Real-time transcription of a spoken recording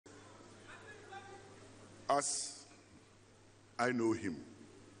as I know him.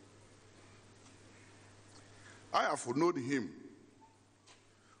 I have known him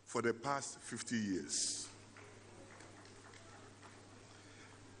for the past 50 years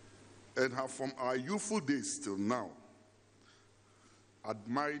and have from our youthful days till now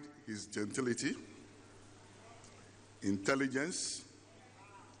admired his gentility, intelligence,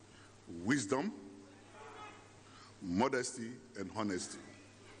 wisdom, modesty, and honesty.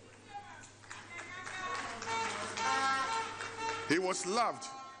 He was loved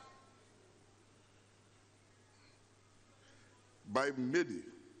by many,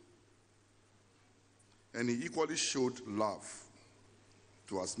 and he equally showed love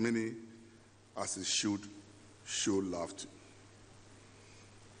to as many as he should show love to.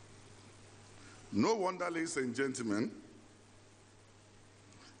 No wonder, ladies and gentlemen,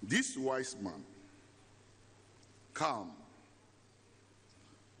 this wise man, calm,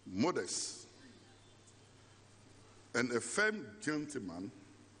 modest, and a firm gentleman,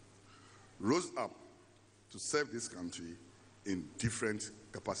 rose up to serve this country in different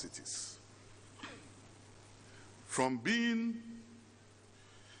capacities. From being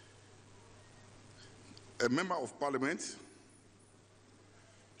a member of parliament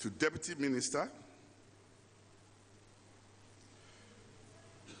to deputy minister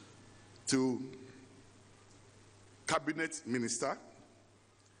to cabinet minister,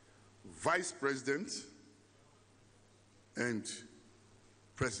 vice president, and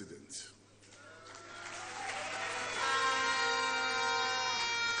president.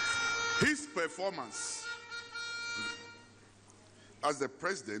 His performance as the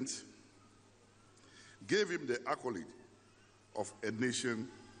president gave him the accolade of a nation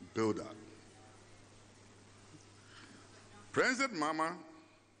builder. President Mahama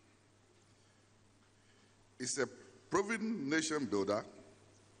is a proven nation builder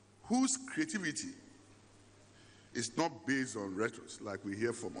whose creativity is not based on rhetoric like we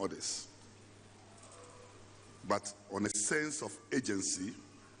hear from others, but on a sense of agency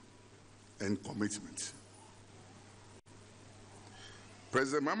and commitment.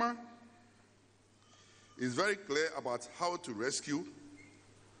 President Mahama is very clear about how to rescue,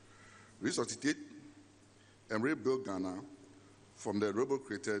 resuscitate, and rebuild Ghana from the rubble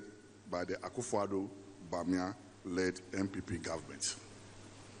created by the Akufo-Addo Bamia-led MPP government.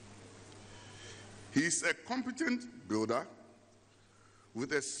 He is a competent builder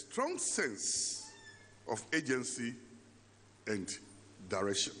with a strong sense of agency and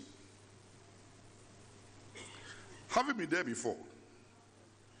direction. Having been there before,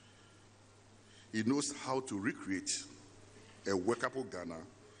 he knows how to recreate a workable Ghana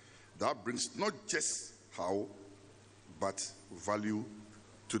that brings not just how, but value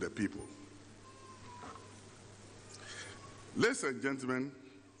to the people. Ladies and gentlemen,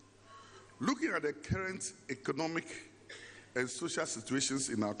 looking at the current economic and social situations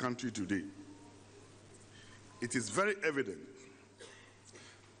in our country today, it is very evident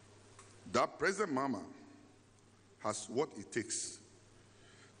that President Mahama has what it takes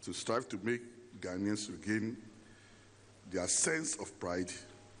to strive to make Ghanaians regain their sense of pride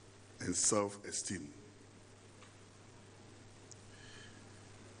and self-esteem.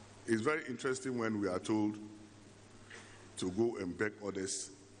 It's very interesting when we are told to go and beg others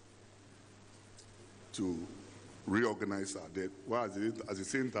to reorganize our debt, while at the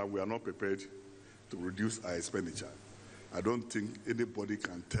same time we are not prepared to reduce our expenditure. I don't think anybody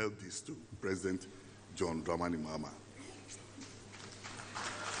can tell this to President John Dramani Mahama.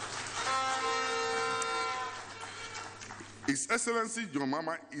 His Excellency John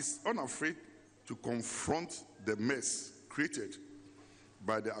Mahama is unafraid to confront the mess created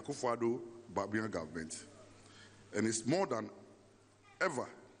by the Akufo-Addo Bamia government, and is more than ever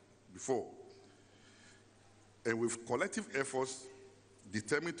before, and with collective efforts,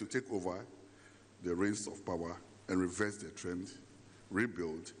 determined to take over the reins of power and reverse the trend,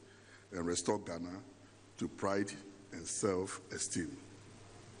 rebuild and restore Ghana to pride and self-esteem.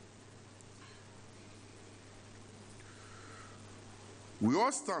 We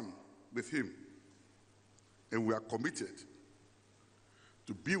all stand with him, and we are committed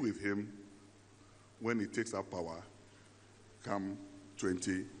to be with him when he takes up power come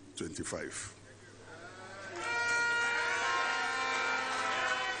 2025.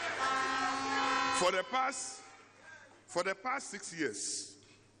 For the past 6 years,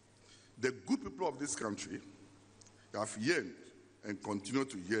 the good people of this country have yearned and continue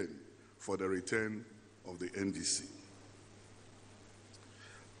to yearn for the return of the NDC.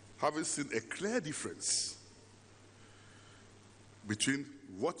 Having seen a clear difference between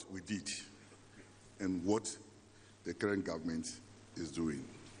what we did and what the current government is doing.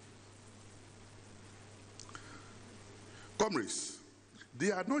 Comrades, they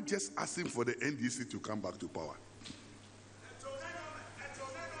are not just asking for the NDC to come back to power,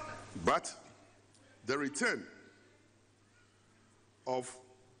 but the return of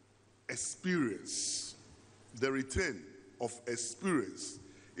experience. The return of experience.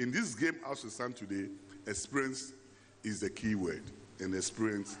 In this game as we stand today, experience is the key word, and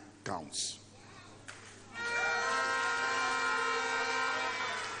experience counts.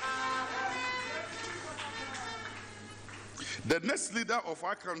 The next leader of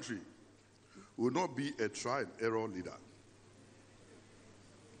our country will not be a trial and error leader,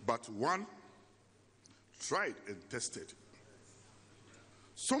 but one tried and tested.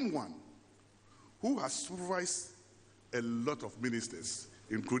 Someone who has supervised a lot of ministers,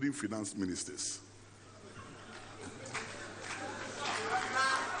 including finance ministers.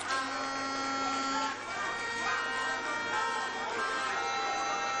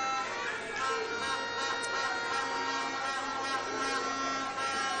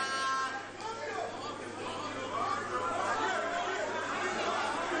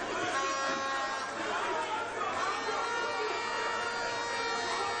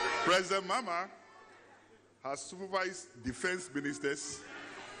 President Mahama has supervised defense ministers,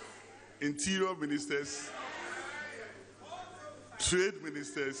 interior ministers, trade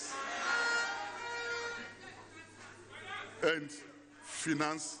ministers, and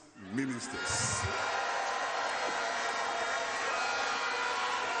finance ministers.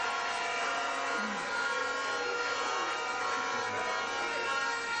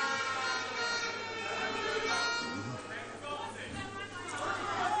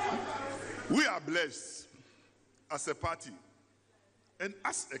 We are blessed as a party and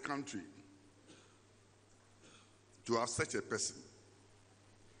as a country to have such a person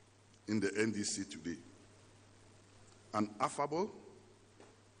in the NDC today. An affable,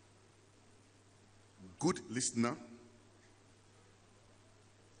 good listener,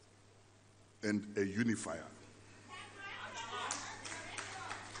 and a unifier.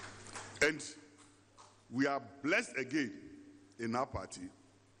 And we are blessed again in our party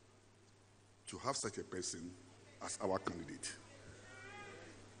to have such a person as our candidate.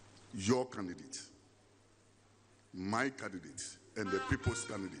 Your candidate, my candidate, and the people's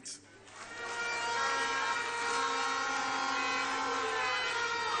candidate.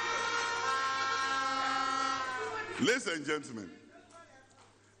 Ladies and gentlemen,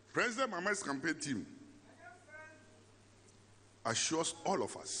 President Mahama's campaign team assures all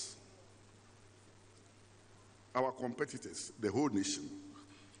of us, our competitors, the whole nation,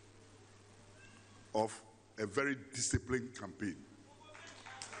 of a very disciplined campaign.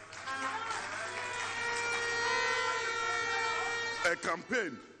 A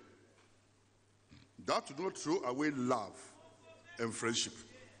campaign that will not throw away love and friendship.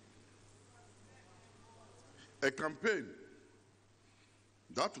 A campaign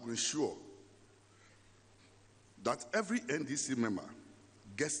that will ensure that every NDC member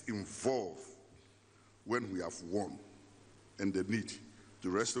gets involved when we have won and the need to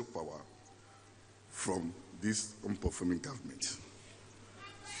restore power from this unperforming government.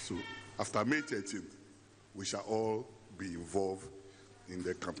 So after May 13th, we shall all be involved in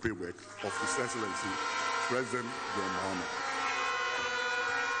the campaign work of His Excellency President John Mahama.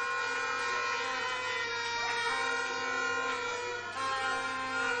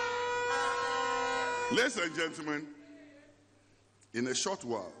 Ladies and gentlemen, in a short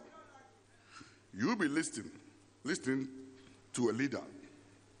while, you will be listening to a leader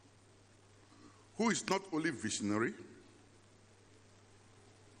who is not only visionary,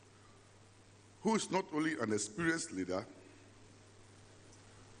 who is not only an experienced leader,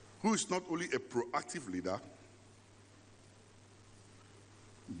 who is not only a proactive leader,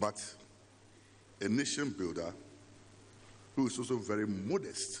 but a nation builder who is also very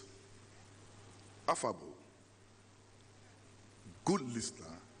modest, affable, good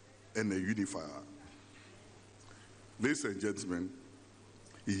listener, and a unifier. Ladies and gentlemen,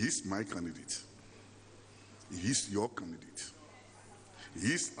 he is my candidate. He is your candidate.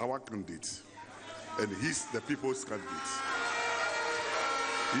 He is our candidate. And he is the people's candidate.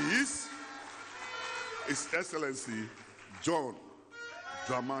 He is His Excellency John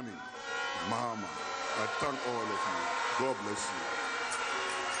Dramani Mahama. I thank all of you. God bless you.